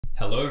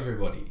Hello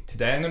everybody.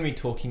 Today I'm going to be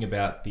talking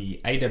about the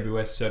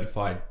AWS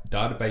Certified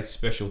Database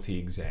Specialty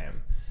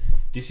exam.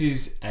 This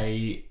is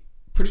a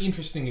pretty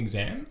interesting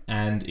exam,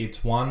 and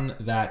it's one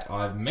that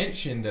I've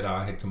mentioned that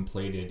I had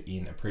completed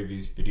in a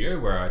previous video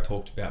where I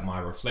talked about my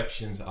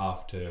reflections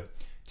after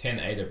 10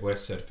 AWS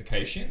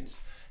certifications.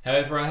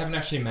 However, I haven't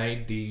actually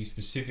made the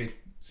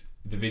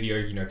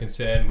video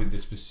concerned with the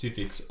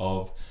specifics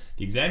of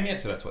the exam yet,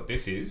 so that's what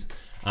this is.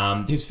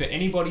 This is for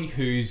anybody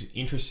who's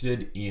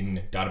interested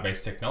in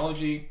database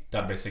technology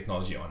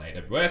on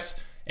AWS,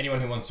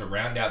 anyone who wants to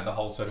round out the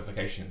whole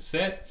certification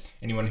set,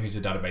 anyone who's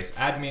a database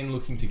admin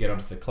looking to get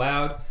onto the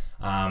cloud.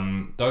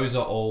 Those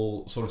are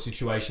all sort of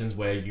situations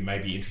where you may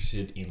be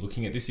interested in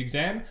looking at this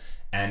exam.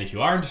 And if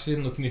you are interested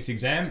in looking at this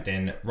exam,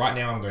 then right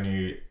now I'm going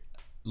to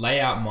lay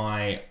out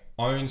my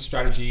own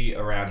strategy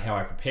around how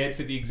I prepared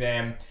for the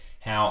exam,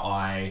 how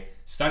I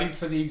studied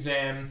for the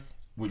exam,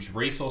 which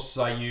resources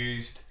I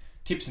used,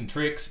 tips and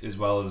tricks, as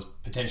well as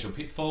potential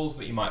pitfalls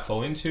that you might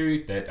fall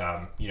into that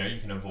you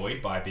can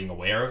avoid by being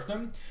aware of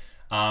them,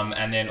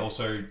 and then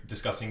also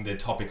discussing the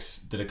topics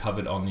that are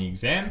covered on the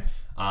exam,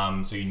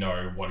 so you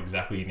know what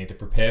exactly you need to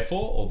prepare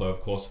for. Although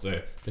of course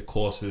the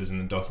courses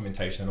and the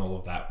documentation and all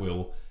of that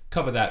will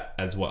cover that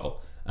as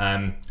well.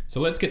 So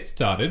let's get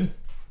started.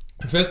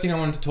 The first thing I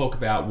wanted to talk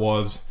about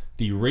was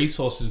the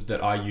resources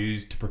that I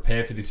used to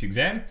prepare for this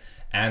exam.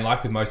 And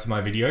like with most of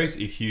my videos,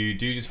 if you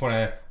do just want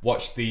to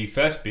watch the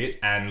first bit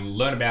and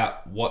learn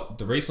about what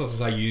the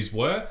resources I used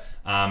were,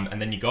 and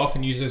then you go off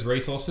and use those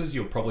resources,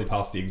 you'll probably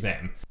pass the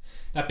exam.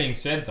 That being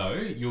said though,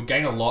 you'll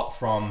gain a lot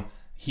from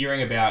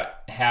hearing about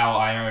how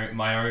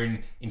my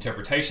own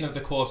interpretation of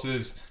the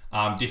courses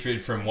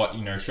differed from what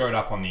showed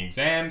up on the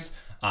exams,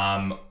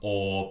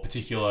 or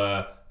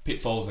particular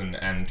pitfalls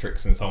and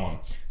tricks and so on.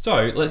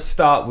 So let's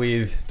start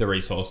with the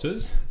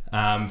resources.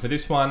 For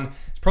this one,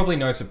 it's probably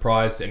no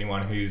surprise to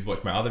anyone who's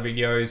watched my other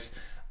videos.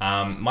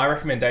 My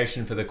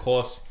recommendation for the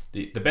course,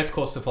 the best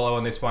course to follow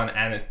on this one,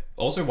 and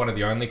also one of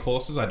the only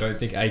courses, I don't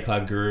think A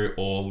Cloud Guru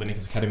or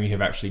Linux Academy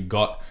have actually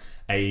got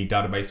a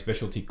database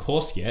specialty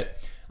course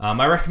yet.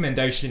 My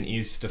recommendation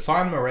is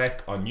Stefan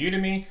Marek on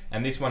Udemy,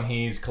 and this one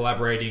he's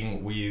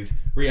collaborating with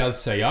Riaz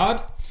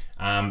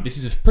Sayad. This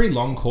is a pretty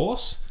long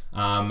course.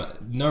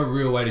 No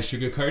real way to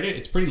sugarcoat it.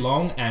 It's pretty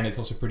long and it's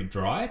also pretty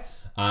dry.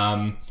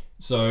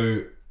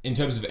 So in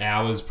terms of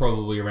hours,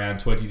 probably around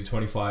 20 to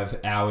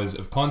 25 hours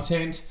of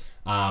content.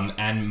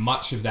 And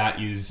much of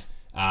that is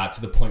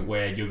to the point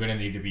where you're going to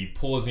need to be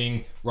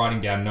pausing,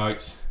 writing down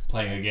notes,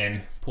 playing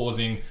again,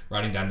 pausing,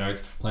 writing down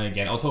notes, playing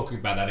again. I'll talk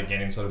about that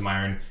again in sort of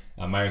my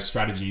own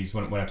strategies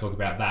when I talk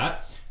about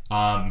that.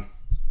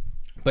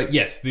 But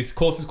yes, this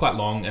course is quite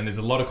long and there's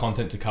a lot of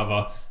content to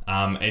cover.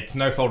 It's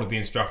no fault of the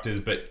instructors,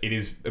 but it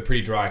is a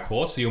pretty dry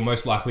course, so you'll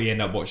most likely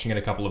end up watching it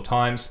a couple of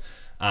times.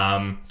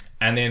 And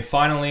then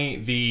finally,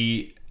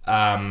 the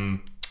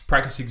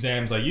practice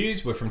exams I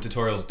used were from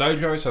Tutorials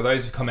Dojo, so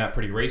those have come out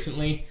pretty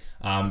recently,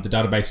 the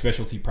Database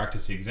Specialty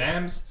practice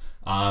exams,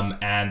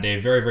 and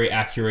they're very, very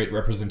accurate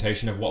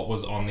representation of what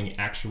was on the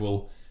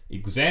actual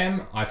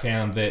exam. I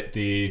found that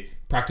the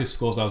practice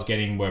scores I was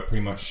getting were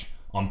pretty much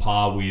on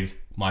par with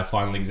my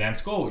final exam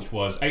score, which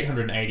was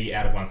 880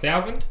 out of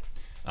 1,000.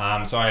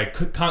 So I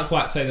can't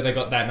quite say that I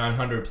got that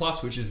 900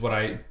 plus, which is what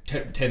I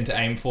tend to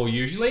aim for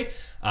usually.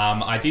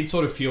 I did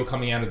sort of feel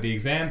coming out of the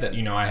exam that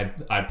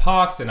I'd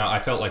passed, and I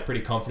felt like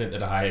pretty confident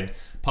that I had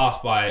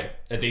passed by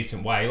a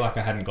decent way, like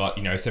I hadn't got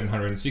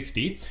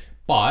 760,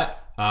 but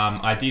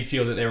I did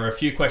feel that there were a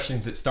few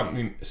questions that stumped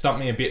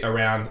me a bit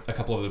around a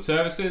couple of the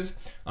services.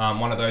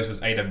 One of those was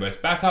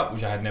AWS Backup,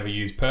 which I had never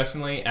used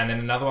personally, and then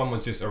another one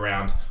was just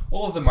around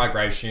all of the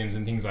migrations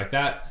and things like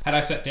that. Had I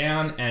sat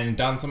down and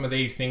done some of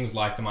these things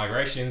like the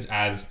migrations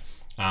as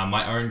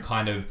my own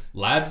kind of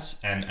labs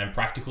and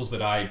practicals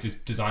that I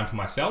just designed for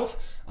myself,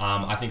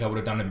 I think I would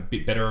have done a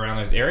bit better around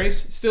those areas.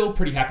 Still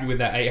pretty happy with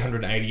that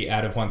 880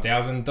 out of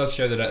 1,000. Does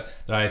show that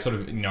I sort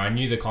of I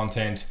knew the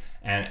content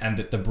and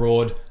that the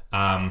broad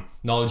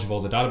knowledge of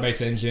all the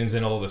database engines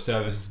and all the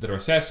services that are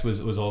assessed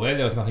was all there.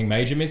 There was nothing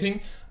major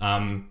missing.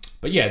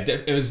 But yeah,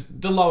 it was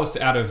the lowest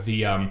out of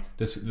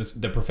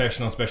the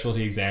professional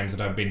specialty exams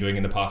that I've been doing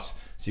in the past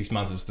 6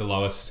 months. It's the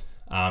lowest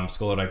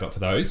score that I got for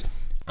those.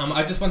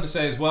 I just wanted to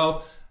say as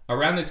well,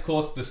 around this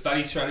course, the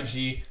study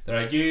strategy that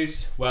I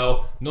use,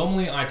 well,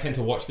 normally I tend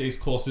to watch these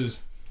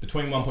courses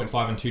between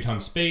 1.5 and 2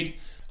 times speed.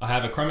 I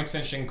have a Chrome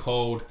extension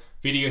called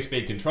Video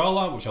Speed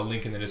Controller, which I'll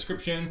link in the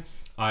description.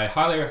 I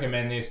highly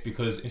recommend this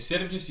because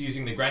instead of just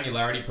using the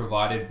granularity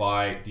provided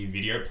by the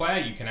video player,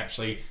 you can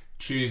actually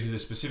choose the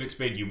specific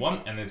speed you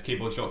want, and there's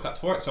keyboard shortcuts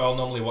for it. So I'll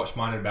normally watch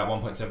mine at about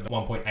 1.7 to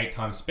 1.8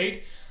 times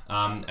speed.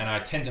 And I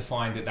tend to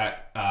find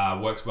that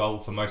works well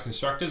for most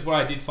instructors. What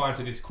I did find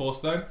for this course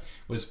though,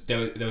 was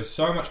there was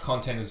so much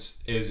content,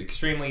 is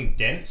extremely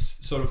dense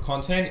sort of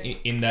content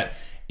in that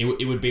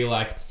it would be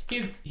like,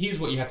 here's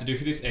what you have to do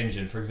for this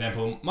engine. For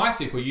example,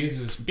 MySQL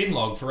uses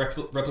binlog for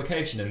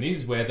replication, and this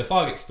is where the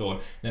file gets stored.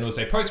 Then it will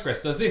say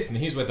Postgres does this, and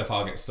here's where the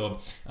file gets stored.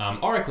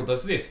 Oracle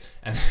does this,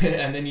 and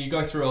then you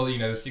go through all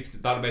the 6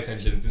 database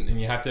engines,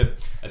 and you have to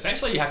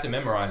essentially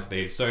memorize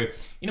these. So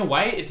in a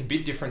way, it's a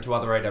bit different to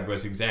other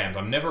AWS exams.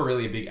 I'm never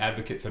really a big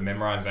advocate for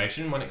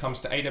memorization when it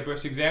comes to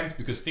AWS exams,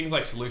 because things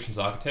like solutions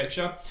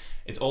architecture,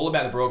 it's all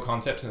about the broad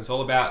concepts, and it's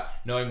all about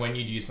knowing when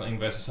you'd use something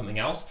versus something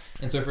else.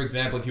 And so, for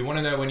example, if you want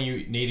to know when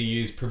you need to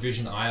use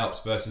provision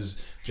IOPS versus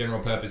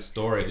general purpose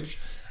storage,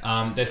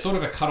 there's sort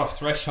of a cutoff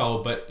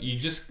threshold, but you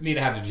just need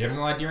to have the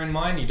general idea in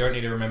mind. You don't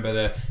need to remember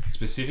the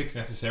specifics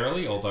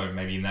necessarily, although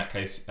maybe in that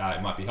case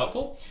it might be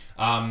helpful.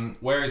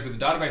 Whereas with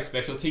the database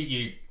specialty,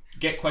 you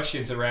get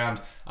questions around,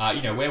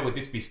 where would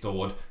this be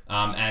stored?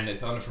 And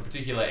it's on for a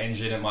particular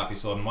engine, it might be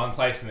stored in one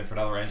place, and then for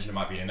another engine, it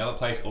might be in another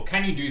place. Or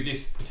can you do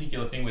this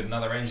particular thing with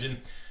another engine?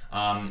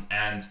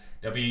 And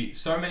there'll be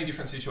so many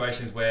different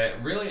situations where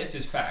really it's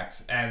just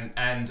facts.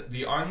 And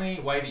the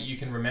only way that you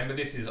can remember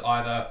this is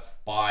either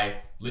by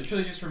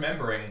literally just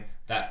remembering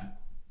that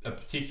a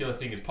particular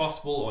thing is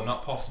possible or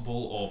not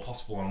possible, or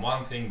possible on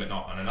one thing but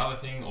not on another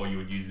thing, or you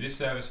would use this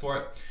service for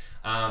it.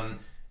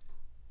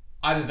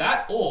 Either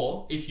that,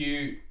 or if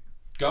you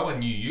go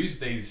and you use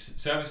these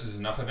services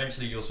enough,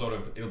 eventually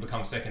it'll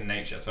become second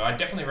nature. So I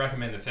definitely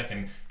recommend the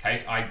second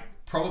case. I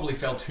probably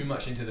fell too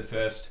much into the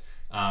first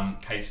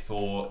case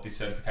for this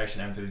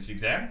certification and for this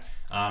exam.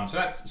 So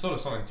that's sort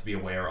of something to be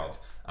aware of.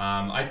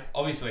 I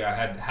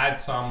had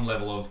some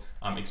level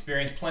of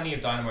experience, plenty of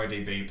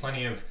DynamoDB,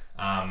 plenty of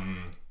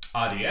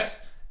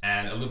RDS,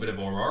 and a little bit of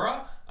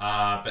Aurora,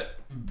 but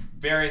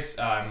various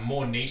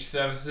more niche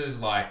services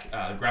like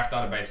Graph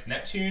Database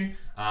Neptune,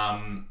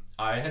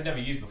 I had never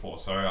used before,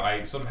 so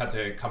I sort of had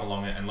to come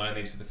along and learn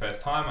these for the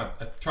first time.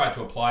 I tried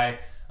to apply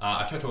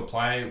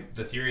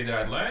the theory that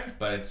I'd learned,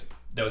 but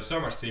there was so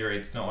much theory,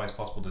 it's not always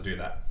possible to do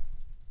that.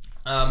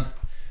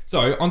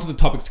 So onto the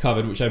topics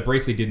covered, which I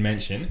briefly did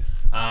mention.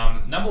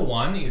 Number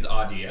 1 is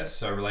RDS,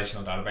 so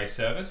Relational Database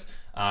Service.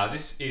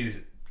 This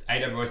is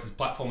AWS's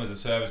platform as a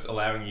service,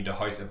 allowing you to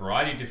host a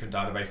variety of different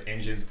database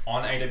engines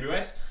on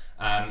AWS.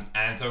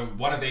 And so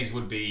one of these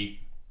would be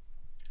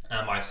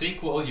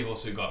MySQL. You've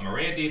also got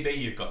MariaDB,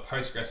 you've got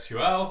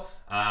PostgreSQL,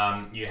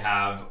 you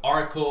have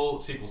Oracle,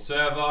 SQL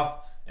Server,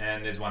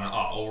 and there's one,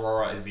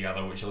 Aurora is the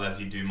other, which allows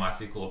you to do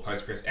MySQL or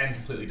Postgres and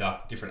completely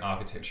different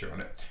architecture on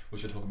it,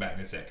 which we'll talk about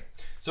in a sec.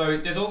 So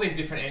there's all these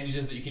different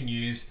engines that you can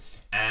use,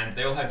 and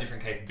they all have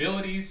different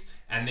capabilities,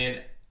 and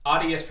then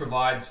RDS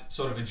provides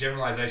sort of a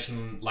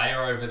generalization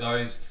layer over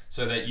those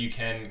so that you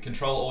can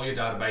control all your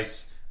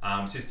database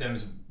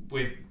systems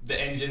with the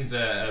engines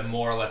are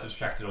more or less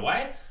abstracted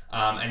away.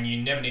 And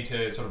you never need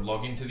to sort of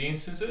log into the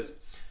instances.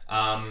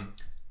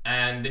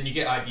 And then you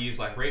get ideas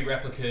like read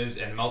replicas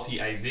and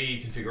multi-AZ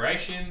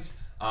configurations,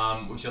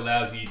 which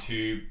allows you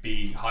to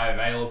be highly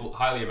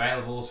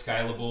available,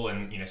 scalable,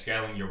 and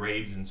scaling your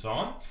reads and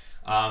so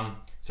on.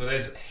 So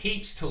there's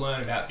heaps to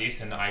learn about this,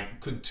 and I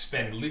could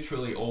spend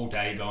literally all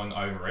day going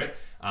over it.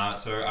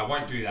 So I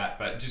won't do that,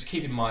 but just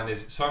keep in mind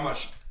there's so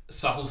much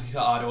subtlety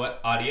to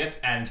RDS,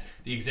 and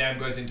the exam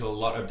goes into a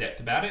lot of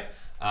depth about it.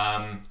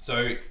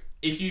 So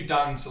if you've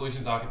done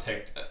Solutions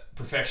Architect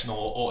Professional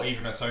or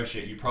even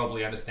Associate, you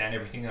probably understand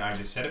everything that I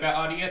just said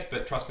about RDS,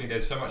 but trust me,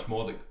 there's so much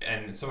more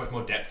and so much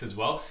more depth as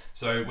well.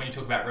 So when you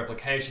talk about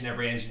replication,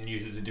 every engine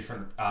uses a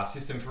different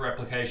system for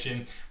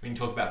replication. When you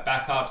talk about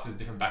backups, there's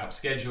different backup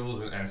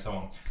schedules and so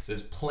on. So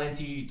there's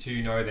plenty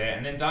to know there.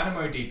 And then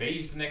DynamoDB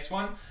is the next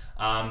one.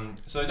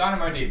 So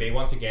DynamoDB,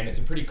 once again, it's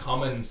a pretty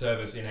common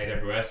service in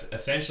AWS.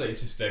 Essentially,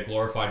 it's just a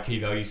glorified key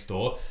value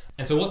store.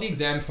 And so what the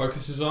exam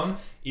focuses on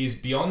is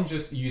beyond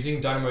just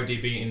using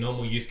DynamoDB in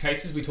normal use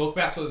cases. We talk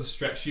about sort of the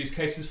stretch use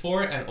cases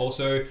for it, and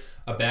also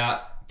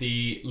about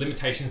the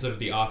limitations of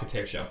the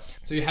architecture.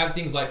 So you have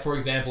things like, for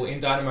example, in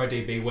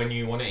DynamoDB, when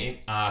you want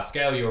to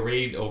scale your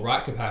read or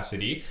write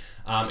capacity,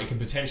 it can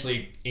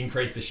potentially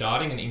increase the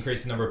sharding and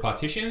increase the number of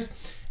partitions.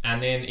 And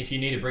then if you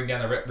need to bring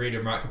down the read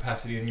and write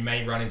capacity, then you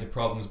may run into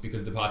problems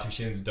because the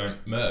partitions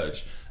don't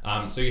merge.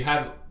 So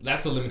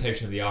that's the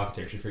limitation of the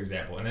architecture, for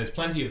example. And there's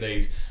plenty of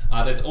these.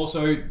 There's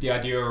also the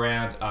idea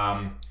around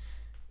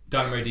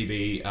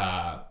DynamoDB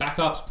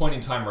backups,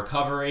 point-in-time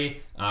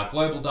recovery,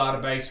 global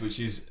database, which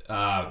is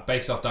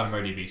based off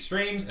DynamoDB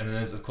streams, and then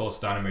there's of course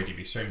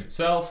DynamoDB streams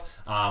itself,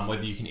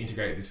 whether you can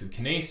integrate this with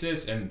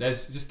Kinesis, and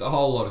there's just a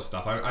whole lot of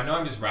stuff. I know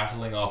I'm just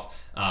rattling off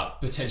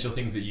potential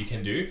things that you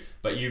can do,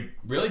 but you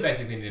really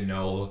basically need to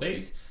know all of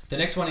these. The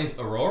next one is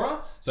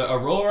Aurora. So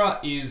Aurora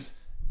is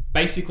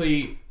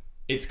basically,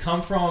 it's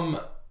come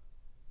from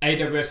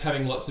AWS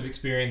having lots of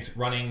experience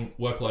running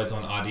workloads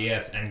on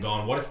RDS and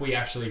gone, what if we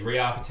actually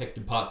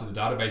re-architected parts of the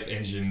database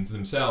engines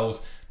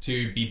themselves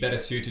to be better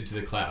suited to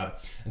the cloud.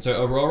 And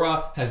so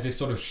Aurora has this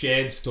sort of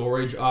shared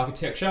storage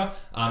architecture,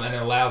 and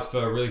it allows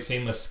for really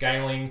seamless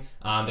scaling.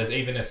 There's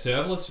even a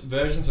serverless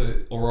version, so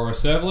Aurora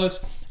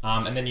serverless.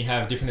 And then you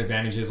have different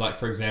advantages, like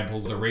for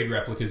example, the read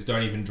replicas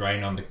don't even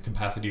drain on the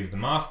capacity of the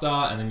master,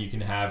 and then you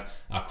can have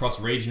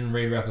cross-region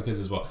read replicas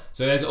as well.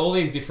 So there's all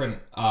these different,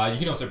 you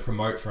can also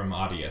promote from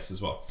RDS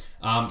as well.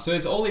 So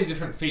there's all these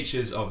different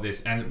features of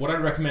this, and what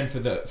I'd recommend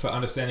for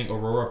understanding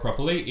Aurora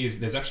properly is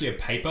there's actually a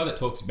paper that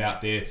talks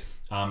about the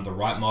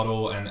right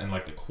model and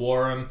like the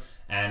quorum,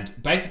 and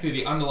basically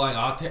the underlying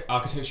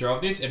architecture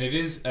of this, and it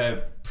is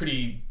a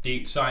pretty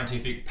deep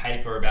scientific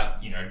paper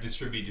about,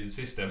 distributed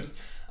systems.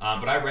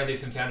 But I read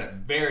this and found it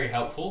very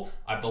helpful.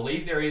 I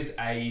believe there is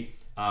a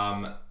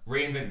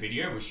reInvent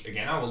video, which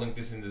again, I will link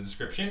this in the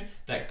description,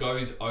 that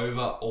goes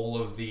over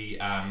all of the,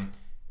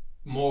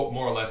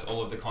 more or less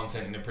all of the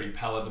content in a pretty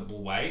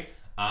palatable way,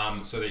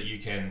 so that you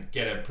can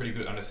get a pretty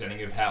good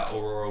understanding of how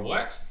Aurora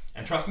works.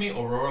 And trust me,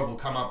 Aurora will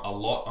come up a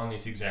lot on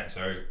this exam,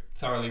 so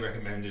thoroughly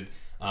recommended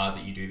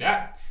that you do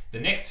that. The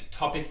next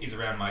topic is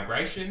around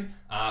migration.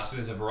 So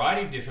there's a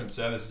variety of different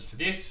services for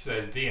this. So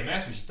there's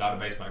DMS, which is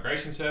Database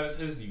Migration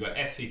Services. You've got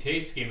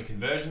SCT, Schema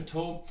Conversion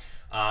Tool.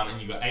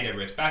 And you've got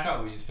AWS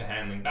Backup, which is for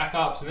handling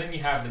backups. And then you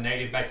have the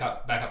native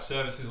backup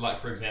services, like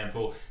for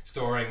example,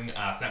 storing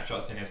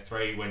snapshots in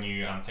S3 when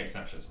you take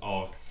snapshots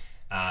of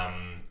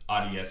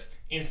RDS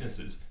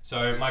instances.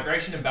 So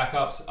migration and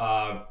backups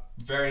are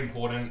very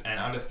important, and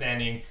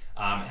understanding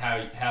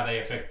how they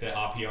affect the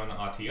RPO and the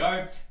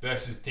RTO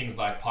versus things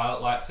like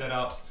pilot light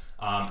setups,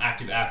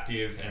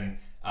 active, and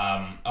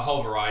a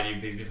whole variety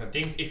of these different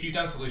things. If you've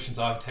done Solutions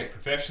Architect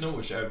Professional,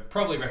 which I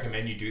probably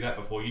recommend you do that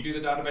before you do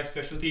the Database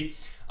Specialty,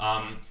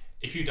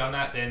 if you've done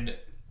that, then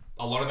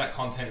a lot of that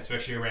content,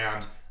 especially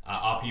around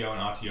RPO and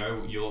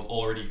RTO, you'll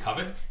already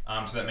covered,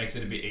 so that makes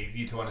it a bit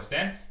easier to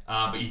understand.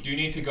 But you do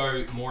need to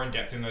go more in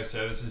depth in those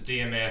services,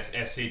 DMS,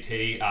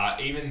 SCT,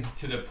 even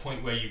to the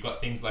point where you've got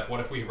things like, what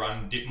if we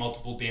run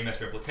multiple DMS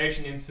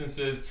replication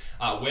instances?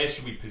 Where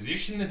should we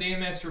position the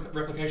DMS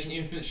replication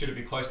instance? Should it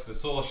be close to the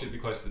source? Should it be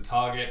close to the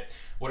target?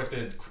 What if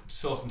the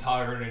source and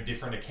target are in a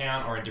different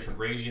account or in different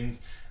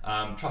regions?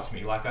 Trust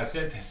me, like I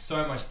said, there's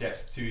so much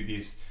depth to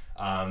this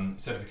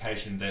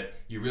certification that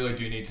you really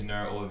do need to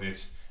know all of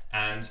this.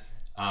 And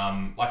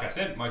like I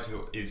said, most of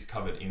it is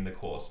covered in the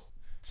course.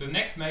 So the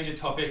next major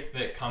topic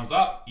that comes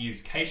up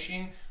is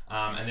caching,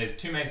 and there's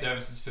two main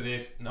services for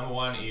this. Number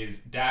one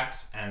is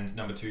DAX, and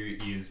number two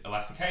is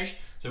Elasticache.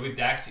 So with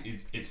DAX,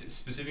 it's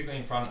specifically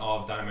in front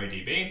of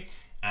DynamoDB,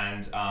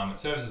 and it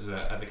serves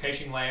as a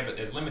caching layer, but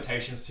there's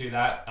limitations to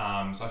that,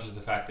 such as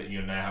the fact that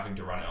you're now having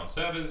to run it on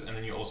servers, and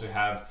then you also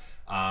have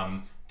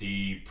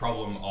the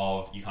problem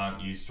of you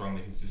can't use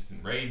strongly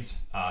consistent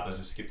reads. They'll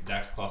just skip the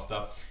DAX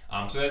cluster.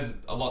 So there's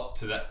a lot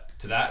to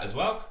that as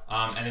well.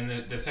 And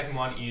then the second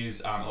one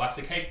is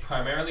Elasticache,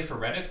 primarily for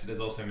Redis, but there's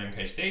also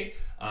Memcached.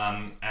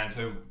 And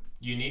so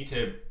you need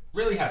to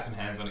really have some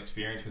hands-on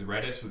experience with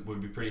Redis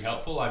would be pretty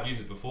helpful. I've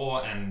used it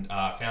before and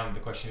found the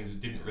questions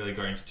didn't really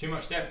go into too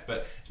much depth,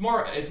 but it's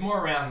more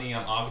around the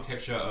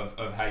architecture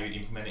of how you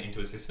implement it into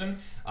a system.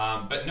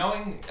 But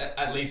knowing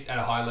at least at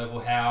a high level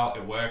how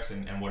it works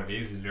and what it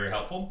is very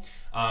helpful.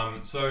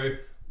 So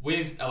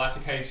with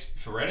Elasticache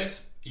for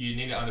Redis, you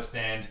need to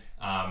understand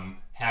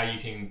how you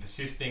can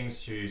persist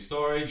things to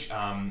storage,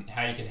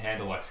 how you can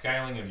handle like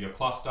scaling of your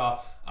cluster,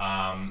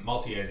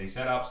 multi-AZ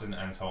setups,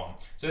 and so on.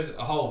 So there's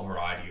a whole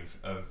variety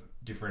of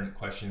different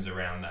questions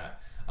around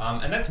that.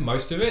 And that's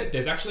most of it.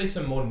 There's actually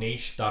some more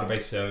niche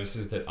database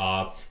services that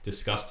are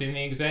discussed in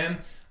the exam,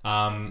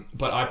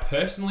 but I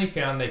personally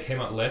found they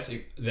came up less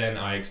than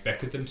I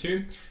expected them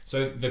to.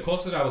 So the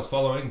course that I was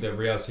following, the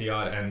Riyaz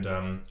Siyad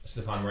and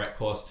Stefan Moret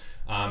course,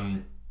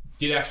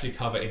 did actually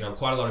cover in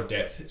quite a lot of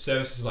depth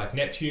services like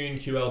Neptune,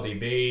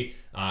 QLDB,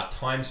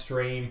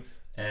 TimeStream,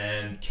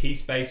 and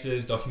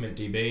Keyspaces,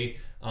 DocumentDB.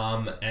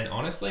 And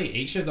honestly,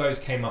 each of those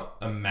came up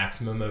a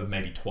maximum of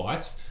maybe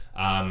twice.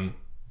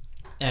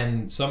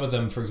 And some of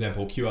them, for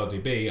example,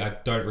 QLDB, I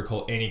don't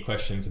recall any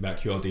questions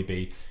about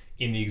QLDB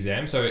in the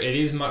exam. So it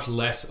is much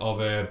less of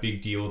a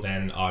big deal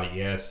than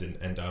RDS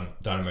and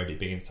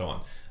DynamoDB and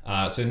so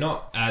on. So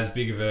not as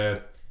big of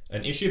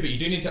an issue, but you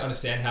do need to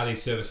understand how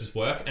these services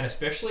work, and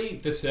especially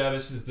the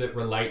services that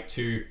relate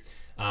to,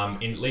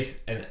 in at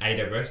least an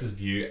AWS's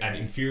view, an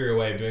inferior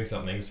way of doing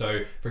something.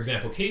 So for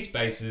example,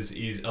 Keyspaces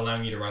is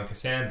allowing you to run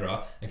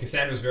Cassandra, and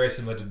Cassandra is very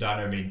similar to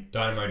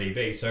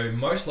DynamoDB. So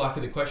most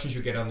likely the questions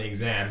you'll get on the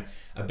exam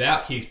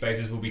about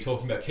Keyspaces will be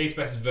talking about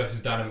Keyspaces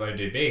versus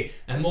DynamoDB,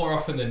 and more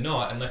often than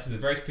not, unless there's a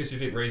very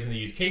specific reason to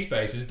use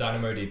Keyspaces,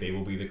 DynamoDB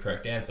will be the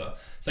correct answer.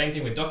 Same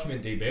thing with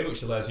DocumentDB,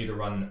 which allows you to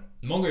run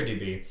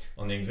MongoDB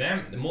on the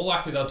exam. The more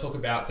likely they'll talk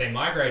about, say,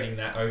 migrating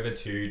that over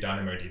to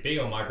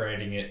DynamoDB or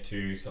migrating it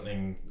to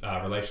something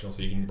relational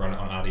so you can run it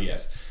on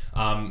RDS.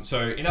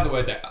 So in other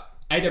words,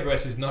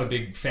 AWS is not a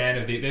big fan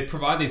of they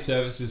provide these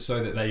services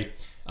so that they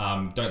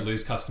don't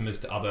lose customers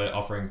to other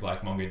offerings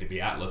like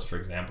MongoDB Atlas, for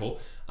example.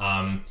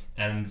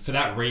 And for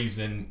that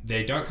reason,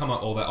 they don't come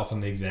up all that often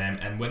in the exam.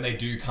 And when they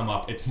do come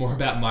up, it's more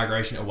about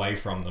migration away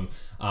from them.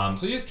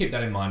 So just keep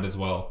that in mind as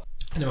well.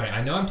 Anyway,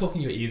 I know I'm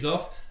talking your ears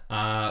off,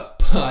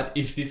 but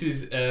if this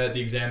is the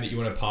exam that you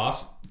want to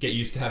pass, get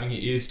used to having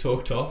your ears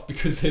talked off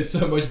because there's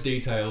so much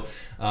detail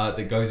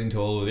that goes into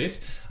all of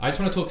this. I just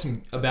want to talk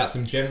about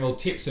some general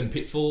tips and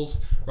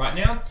pitfalls right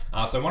now.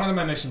 So one of them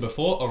I mentioned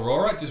before,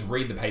 Aurora, just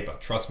read the paper,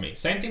 trust me.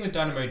 Same thing with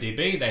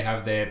DynamoDB, they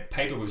have their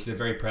paper which they're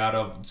very proud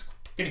of. It's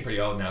getting pretty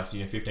old now, so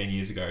 15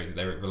 years ago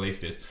they released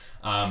this.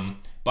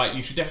 But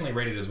you should definitely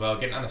read it as well,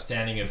 get an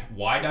understanding of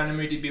why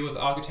DynamoDB was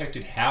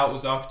architected, how it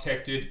was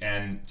architected,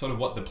 and sort of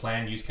what the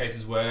planned use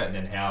cases were, and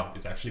then how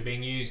it's actually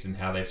being used and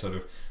how they've sort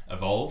of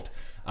evolved.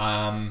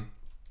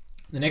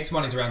 The next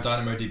one is around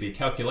DynamoDB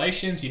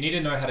calculations. You need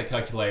to know how to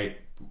calculate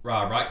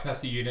write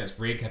capacity units,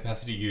 read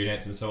capacity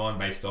units, and so on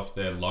based off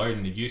the load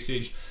and the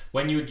usage.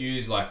 When you would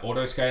use like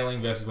auto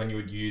scaling versus when you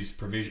would use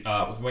provision,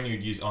 when you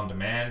would use on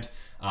demand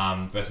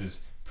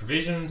versus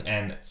provisioned,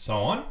 and so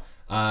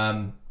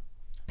on.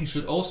 You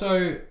should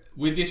also,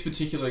 with this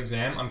particular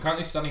exam, I'm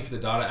currently studying for the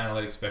data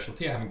analytics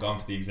specialty. I haven't gone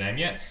for the exam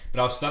yet, but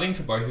I was studying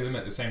for both of them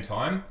at the same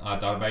time,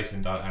 database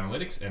and data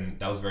analytics, and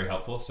that was very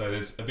helpful. So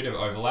there's a bit of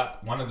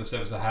overlap. One of the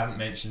services I haven't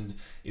mentioned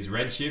is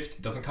Redshift.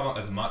 It doesn't come up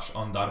as much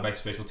on database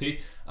specialty,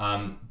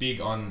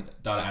 big on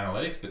data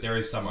analytics, but there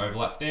is some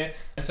overlap there.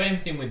 And same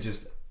thing with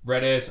just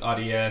Redis,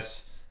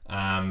 RDS,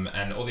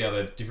 and all the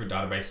other different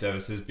database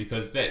services,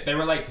 because they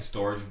relate to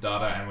storage of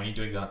data, and when you're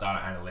doing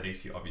data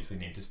analytics, you obviously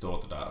need to store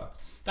the data.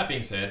 That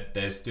being said,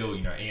 there's still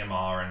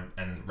EMR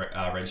and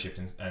Redshift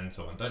and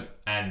so on,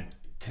 and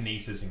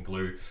Kinesis and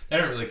Glue. They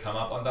don't really come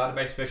up on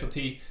database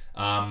specialty,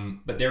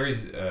 but there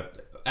is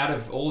out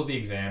of all of the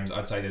exams,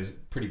 I'd say there's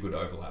pretty good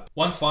overlap.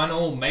 One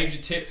final major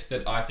tip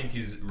that I think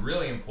is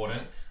really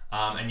important,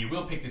 and you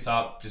will pick this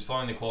up just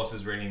following the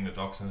courses, reading the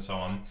docs and so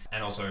on,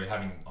 and also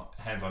having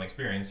hands-on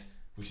experience,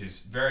 which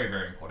is very,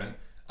 very important.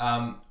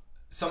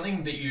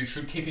 Something that you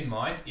should keep in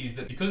mind is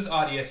that because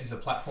RDS is a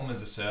platform as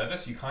a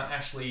service, you can't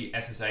actually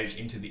SSH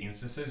into the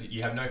instances.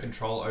 You have no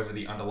control over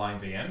the underlying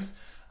VMs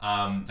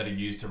that are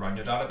used to run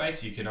your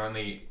database. You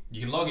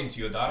can log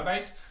into your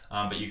database,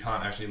 but you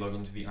can't actually log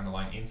into the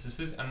underlying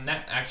instances. And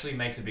that actually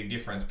makes a big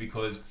difference,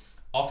 because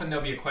often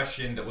there'll be a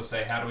question that will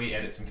say, how do we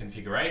edit some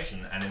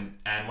configuration?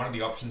 And one of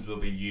the options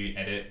will be you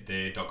edit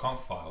the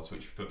 .conf files,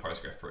 which for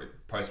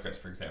Postgres,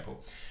 for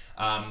example.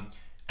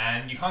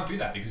 And you can't do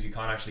that because you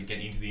can't actually get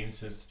into the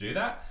instance to do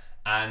that.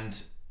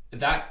 And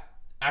that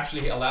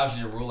actually allows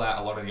you to rule out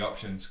a lot of the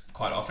options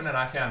quite often. And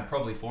I found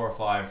probably 4 or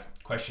 5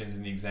 questions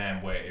in the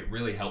exam where it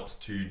really helps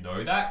to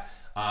know that.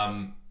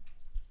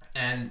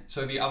 And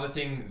so the other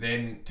thing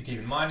then to keep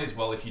in mind is,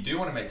 well, if you do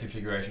want to make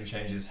configuration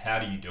changes, how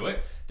do you do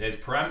it? There's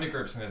parameter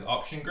groups and there's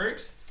option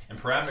groups.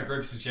 And parameter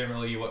groups is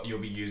generally what you'll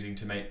be using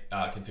to make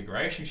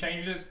configuration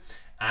changes.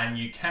 And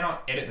you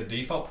cannot edit the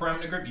default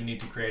parameter group. You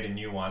need to create a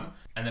new one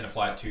and then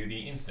apply it to the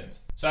instance.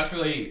 So that's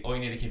really all you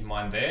need to keep in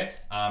mind there.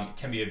 It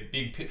can be a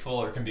big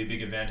pitfall, or it can be a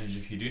big advantage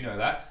if you do know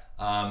that.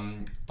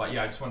 But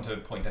yeah, I just wanted to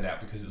point that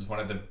out because it was one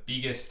of the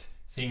biggest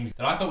things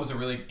that I thought was a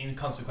really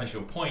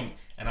inconsequential point,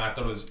 and I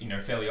thought it was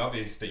fairly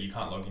obvious that you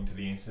can't log into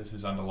the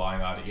instances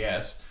underlying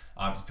RDS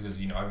just because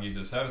I've used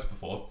the service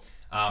before.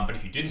 But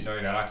if you didn't know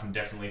that, I can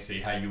definitely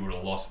see how you would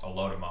have lost a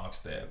lot of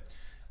marks there.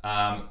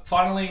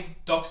 Finally,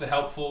 docs are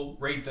helpful.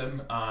 Read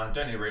them.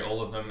 Don't need to read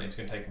all of them. It's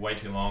going to take way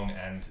too long,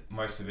 and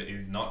most of it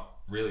is not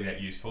really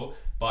that useful.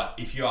 But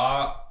if you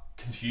are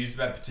confused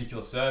about a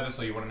particular service,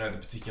 or you want to know the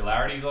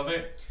particularities of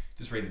it,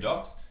 just read the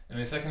docs. And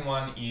the second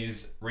one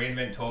is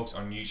reInvent talks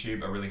on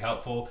YouTube are really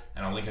helpful,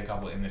 and I'll link a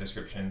couple in the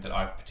description that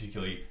I've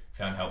particularly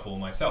found helpful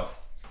myself.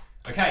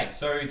 Okay,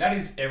 so that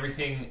is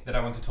everything that I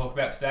want to talk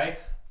about today.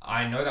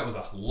 I know that was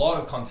a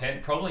lot of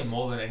content, probably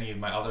more than any of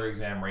my other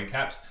exam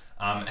recaps.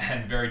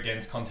 And very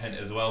dense content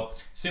as well,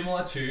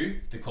 similar to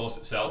the course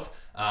itself.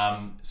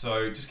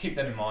 So just keep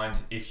that in mind.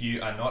 If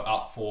you are not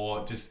up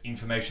for just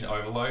information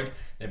overload,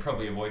 then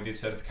probably avoid this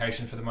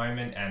certification for the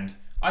moment, and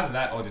either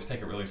that or just take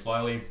it really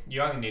slowly.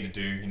 You only need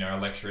to do a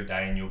lecture a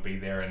day and you'll be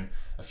there in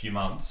a few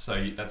months,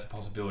 so that's a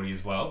possibility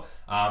as well.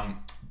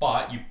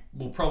 But you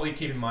will probably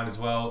keep in mind as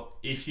well,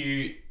 if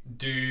you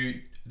do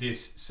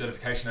this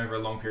certification over a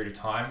long period of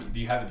time,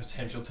 you have the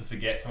potential to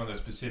forget some of the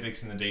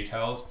specifics and the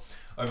details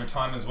over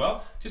time as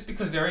well, just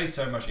because there is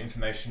so much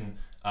information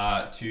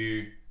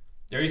to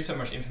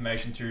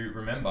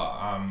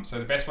remember. So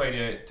the best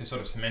way to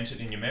sort of cement it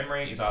in your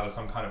memory is either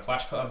some kind of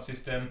flashcard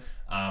system.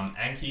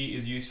 Anki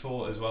is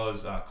useful, as well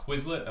as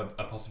Quizlet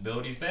are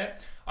possibilities there.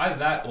 Either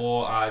that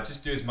or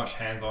just do as much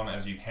hands-on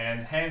as you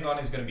can. Hands-on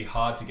is going to be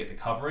hard to get the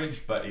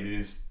coverage, but it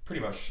is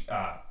pretty much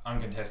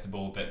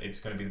uncontestable that it's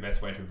going to be the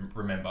best way to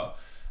remember.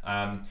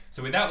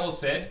 So with that all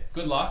said,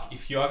 good luck.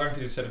 If you are going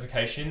through this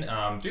certification,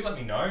 do let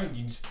me know. You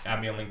can just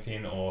add me on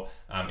LinkedIn, or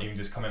even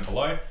just comment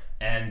below,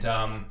 and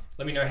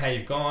let me know how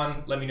you've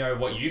gone. Let me know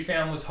what you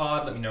found was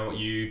hard. Let me know what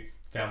you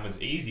found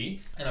was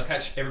easy, and I'll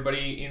catch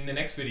everybody in the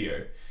next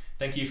video.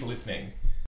 Thank you for listening.